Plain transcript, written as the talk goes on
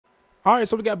All right,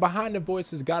 so we got behind the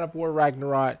voices, God of War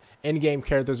Ragnarok, in-game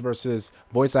characters versus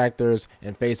voice actors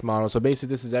and face models. So basically,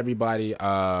 this is everybody,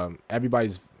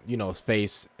 everybody's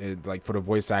face, like for the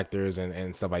voice actors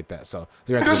and stuff like that. So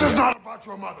This is not about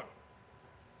your mother.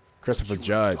 Christopher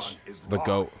Judge, the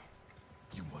GOAT.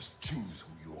 You must choose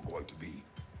who you are going to be.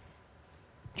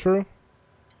 True.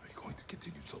 Are you going to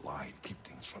continue to lie and keep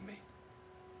things from me?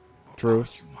 True. Are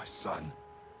you my son?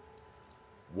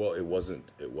 Well, it wasn't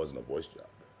a voice job,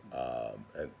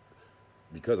 and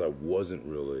because I wasn't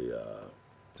really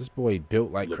This boy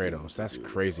built like looking Kratos. to That's do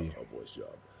crazy. a voice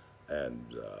job,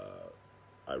 and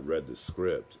I read the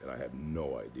script and I had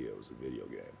no idea it was a video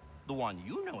game. The one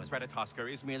you know as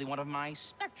Ratatoskr is merely one of my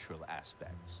spectral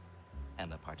aspects.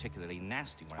 And the particularly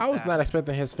nasty one. I was not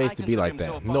expecting his face to be like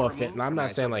that. No offense. I'm not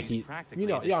saying like he,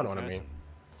 y'all know what I mean.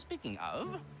 Speaking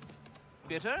of,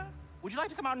 Bitter, would you like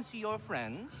to come out and see your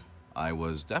friends? I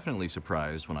was definitely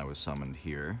surprised when I was summoned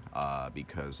here,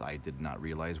 because I did not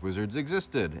realize wizards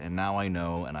existed, and now I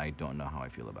know, and I don't know how I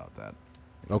feel about that.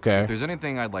 Okay. If there's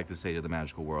anything I'd like to say to the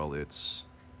magical world, it's,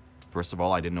 first of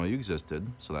all, I didn't know you existed,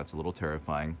 so that's a little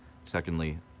terrifying.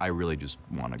 Secondly, I really just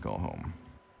want to go home.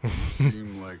 You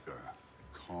seem like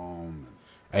a calm and...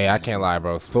 Hey, I can't lie,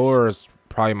 bro. Thor is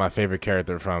probably my favorite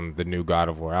character from the new God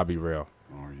of War. I'll be real.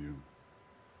 Are you?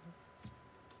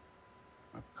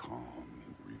 A calm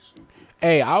and reasonable...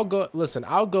 Hey, I'll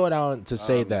go down to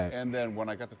say that. And then when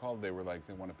I got the call, they were like,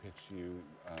 they want to pitch you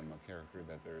a character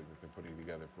that they're putting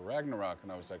together for Ragnarok,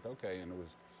 and I was like, okay. And it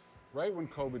was right when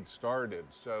COVID started,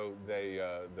 so they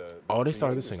They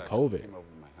started this in COVID. Came over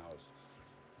to my house,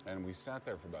 and we sat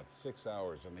there for about 6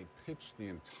 hours, and they pitched the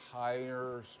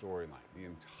entire storyline, the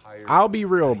entire. I'll be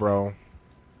real, bro.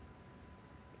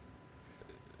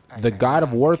 The God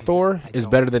of War Thor is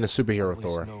better than the superhero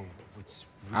Thor.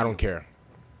 I don't care.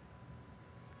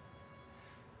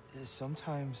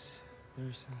 Sometimes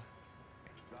there's...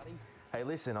 Hey,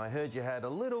 listen, I heard you had a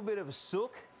little bit of a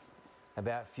sook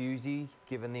about Fusey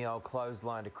giving the old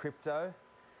clothesline to Crypto.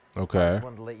 Okay. I just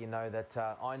wanted to let you know that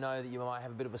I know that you might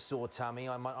have a bit of a sore tummy.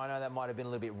 I know that might have been a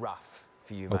little bit rough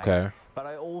for you, mate. Okay. But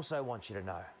I also want you to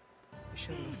know. You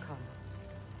shouldn't have come.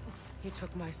 He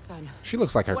took my son. She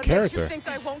looks like her What character. makes you think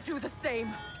I won't do the same?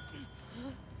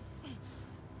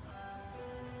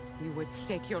 You would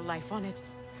stake your life on it.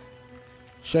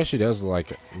 She does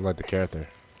look like the character.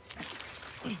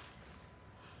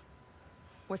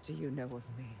 What do you know of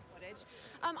me?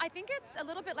 I think it's a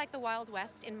little bit like the Wild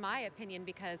West, in my opinion,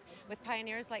 because with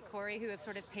pioneers like Corey, who have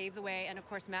sort of paved the way, and of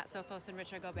course Matt Sophos and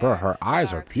Richard Gobert. Bro, her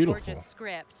eyes are beautiful. Gorgeous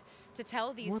script to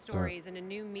tell these stories in a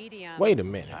new medium. Wait a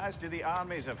minute. As do the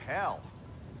armies of hell.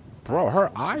 Bro,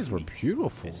 her eyes were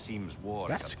beautiful. It seems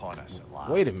war is upon us at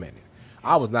last. Wait a minute.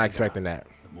 I was not expecting that.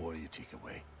 The more you take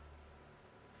away.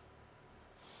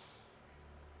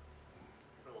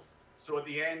 So at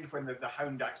the end, when the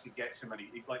hound actually gets him, and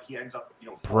he ends up,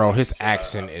 Bro, his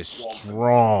accent is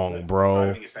strong,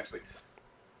 bro. Essentially,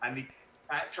 and the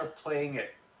actor playing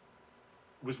it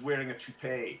was wearing a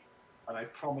toupee, and I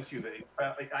promise you that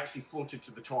it actually floated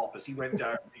to the top as he went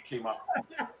down. He came up.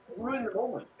 It ruined the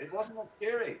moment. It wasn't that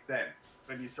scary then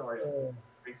when you saw his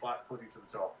big flat floating to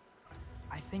the top.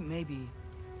 I think maybe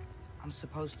I'm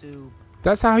supposed to.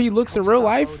 That's how he looks in real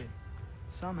life. Odin,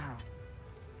 somehow.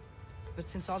 But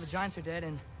since all the giants are dead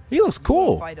and he looks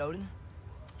cool. Fight Odin,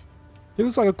 he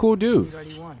looks like a cool dude. he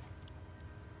already won.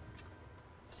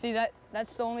 See,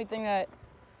 that's the only thing that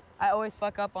I always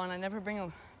fuck up on. I never bring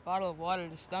a bottle of water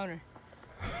to Stoner.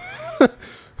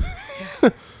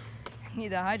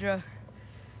 Need a hydro.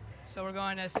 So we're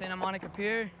going to Santa Monica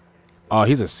Pier. Oh,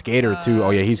 he's a skater too. Oh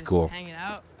yeah, he's cool. Hanging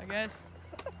out, I guess.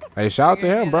 Hey, shout out to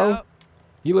him, bro.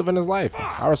 He living his life.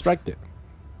 I respect it.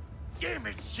 Damn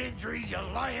it, Sindri, you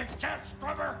lying cat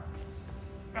scrubber!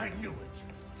 I knew it.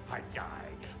 I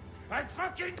died. I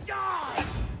fucking died!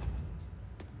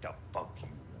 The fuck you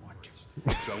want?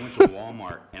 So I went to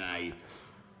Walmart and I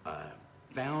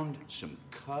found some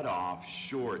cut-off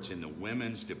shorts in the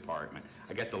women's department.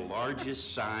 I got the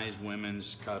largest size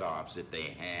women's cut-offs that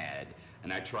they had,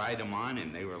 and I tried them on,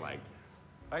 and they were like,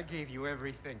 I gave you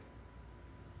everything.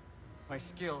 My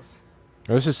skills.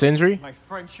 Oh, this is Sindri? My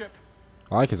friendship.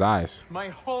 I like his eyes. My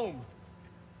home.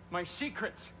 My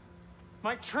secrets.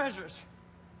 My treasures.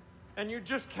 And you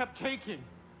just kept taking.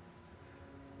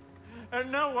 And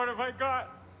now what have I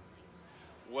got?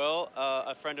 Well,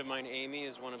 a friend of mine, Amy,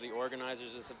 is one of the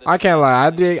organizers of this. I can't lie.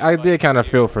 I did kind of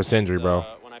feel for Sindri, bro.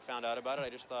 When I found out about it, I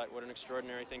just thought, what an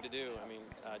extraordinary thing to do. I mean,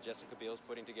 Jessica Biel's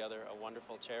putting together a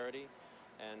wonderful charity,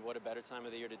 and what a better time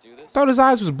of the year to do this. I thought his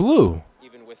eyes was blue.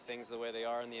 Even with things the way they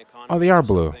are in the economy. Oh, they are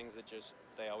blue. Things that just,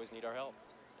 they always need our help.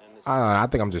 And this I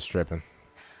think I'm just tripping.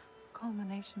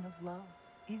 culmination of love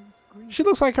is grief. She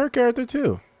looks like her character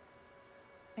too.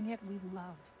 And yet we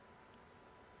love,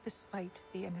 despite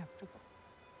the inevitable.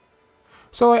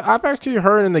 So like, I've actually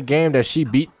heard in the game that she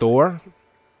beat Thor.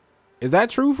 Is that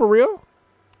true for real?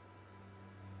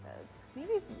 It's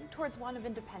maybe towards one of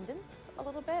independence a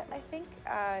little bit, I think.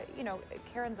 You know,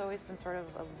 Karen's always been sort of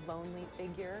a lonely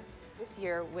figure. This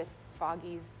year with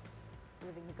Foggy's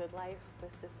living the good life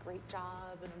with this great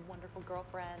job and a wonderful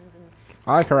girlfriend and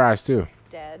I like her eyes too.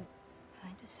 dead. I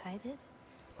decided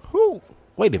Who?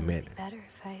 Wait a minute. better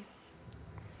if I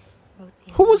wrote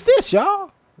the Who was this,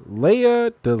 y'all?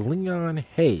 Leia DeLeon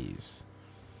Hayes.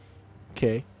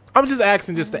 Okay. I'm just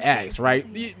asking just to ask, right?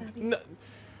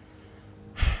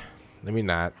 Let me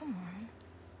not. Come on.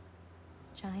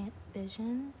 Giant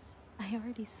visions. I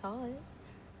already saw it.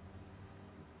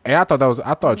 Hey, I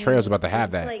thought Trey was about to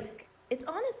have that. Like, it's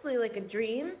honestly like a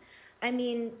dream. I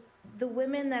mean, the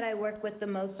women that I work with the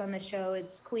most on the show,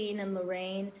 it's Queen and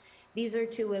Lorraine. These are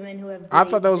two women who have I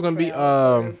thought that was gonna be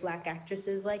black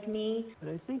actresses like me. But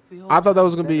I think I thought that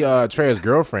was gonna be Trey's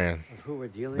girlfriend. Who we're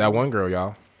dealing That one with. girl,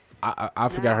 y'all. I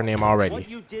forgot her name already. What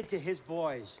you did to his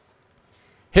boys.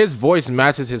 His voice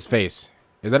matches his face.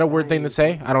 Is that a weird thing to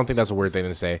say? I don't think that's a weird thing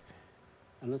to say.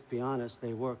 And let's be honest,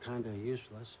 they were kind of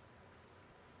useless.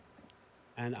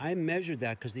 And I measured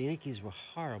that because the Yankees were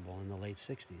horrible in the late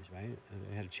 60s, right?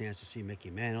 I had a chance to see Mickey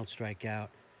Mantle strike out.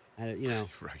 And, you know,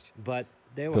 Right. But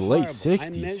they were The late horrible.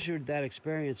 60s. I measured that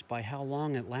experience by how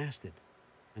long it lasted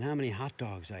and how many hot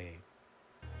dogs I ate.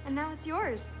 And now it's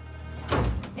yours.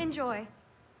 Enjoy.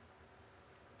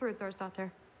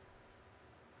 Daughter.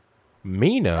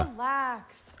 Mina?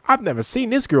 Relax. I've never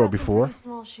seen this girl Got some before. pretty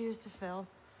small shoes to fill.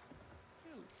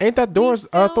 Ain't that Thor's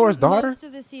daughter? Most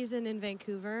of the season in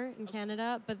Vancouver, in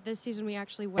Canada, but this season we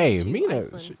actually went Hey, to Mina,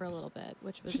 Iceland for a little bit,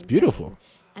 which was she's insane. beautiful.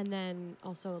 And then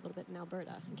also a little bit in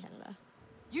Alberta, in Canada.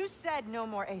 You said no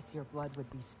more Aesir blood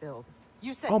would be spilled.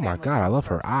 You said Oh my family God, I comes love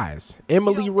her first. eyes. You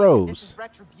Emily don't think Rose. This is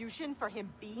retribution for him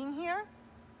being here?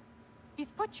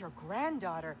 He's put your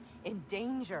granddaughter in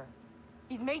danger.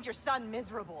 He's made your son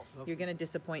miserable. You're going to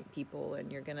disappoint people, and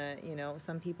you're going to, you know,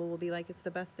 some people will be like, it's the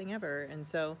best thing ever. And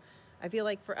so I feel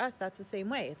like for us, that's the same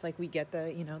way. It's like we get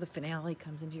the, you know, the finale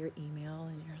comes into your email,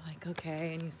 and you're like,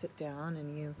 okay, and you sit down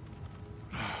and you.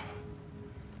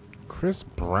 Chris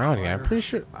Browning. I'm pretty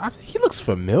sure he looks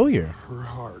familiar. Her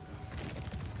heart.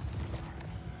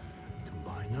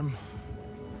 Combine them.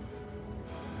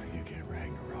 You get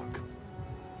Ragnarok.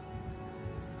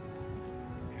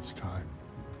 It's time.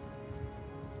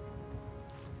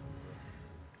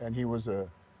 And he was a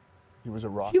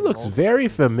rock. He and looks roll very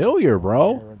familiar,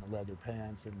 bro. hair and the leather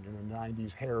pants and the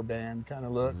 '90s hairband kind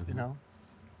of look, you know.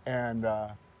 And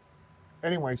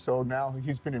anyway, so now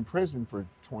he's been in prison for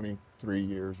 23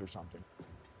 years or something.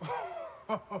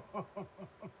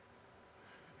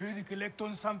 Here, collect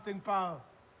on something, pal.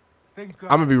 I'm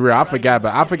gonna be real. I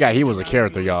forgot he was a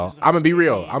character, y'all. I'm gonna be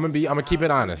real. I'm gonna keep it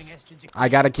honest. I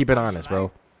gotta keep it honest, bro.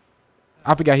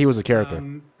 I forgot he was a character.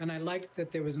 And I liked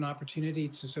that there was an opportunity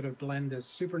to sort of blend the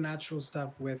supernatural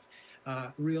stuff with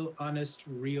real, honest,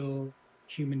 real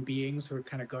human beings who are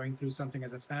kind of going through something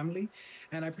as a family.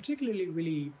 And I particularly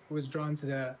really was drawn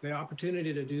to the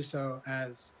opportunity to do so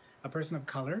as a person of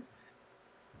color.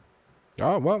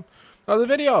 Oh, well, another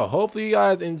video. Hopefully you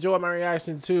guys enjoy my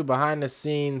reaction to behind the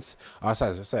scenes. Oh, I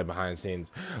said behind the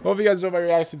scenes. Hopefully you guys enjoy my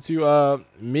reaction to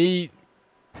me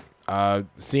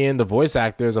seeing the voice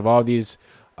actors of all these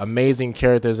amazing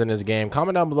characters in this game.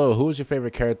 Comment down below who's your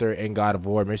favorite character in God of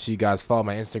War. Make sure you guys follow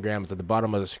my Instagram. It's at the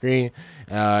bottom of the screen.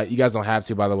 You guys don't have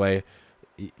to, by the way.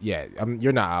 Yeah,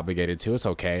 you're not obligated to. It's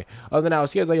okay. Other than that, I'll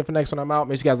see you guys later for the next one. I'm out.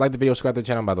 Make sure you guys like the video, subscribe to the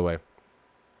channel, by the way.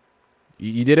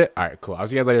 You did it? All right, cool. I'll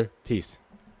see you guys later. Peace.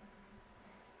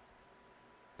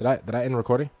 Did I end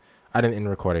recording? I didn't end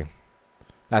recording.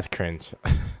 That's cringe.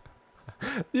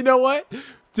 You know what?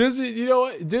 Just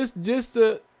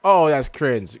to, oh, that's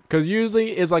cringe. Because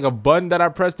usually it's like a button that I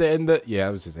press to end the, yeah,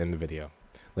 it was just end the video.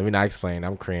 Let me not explain.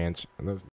 I'm cringe.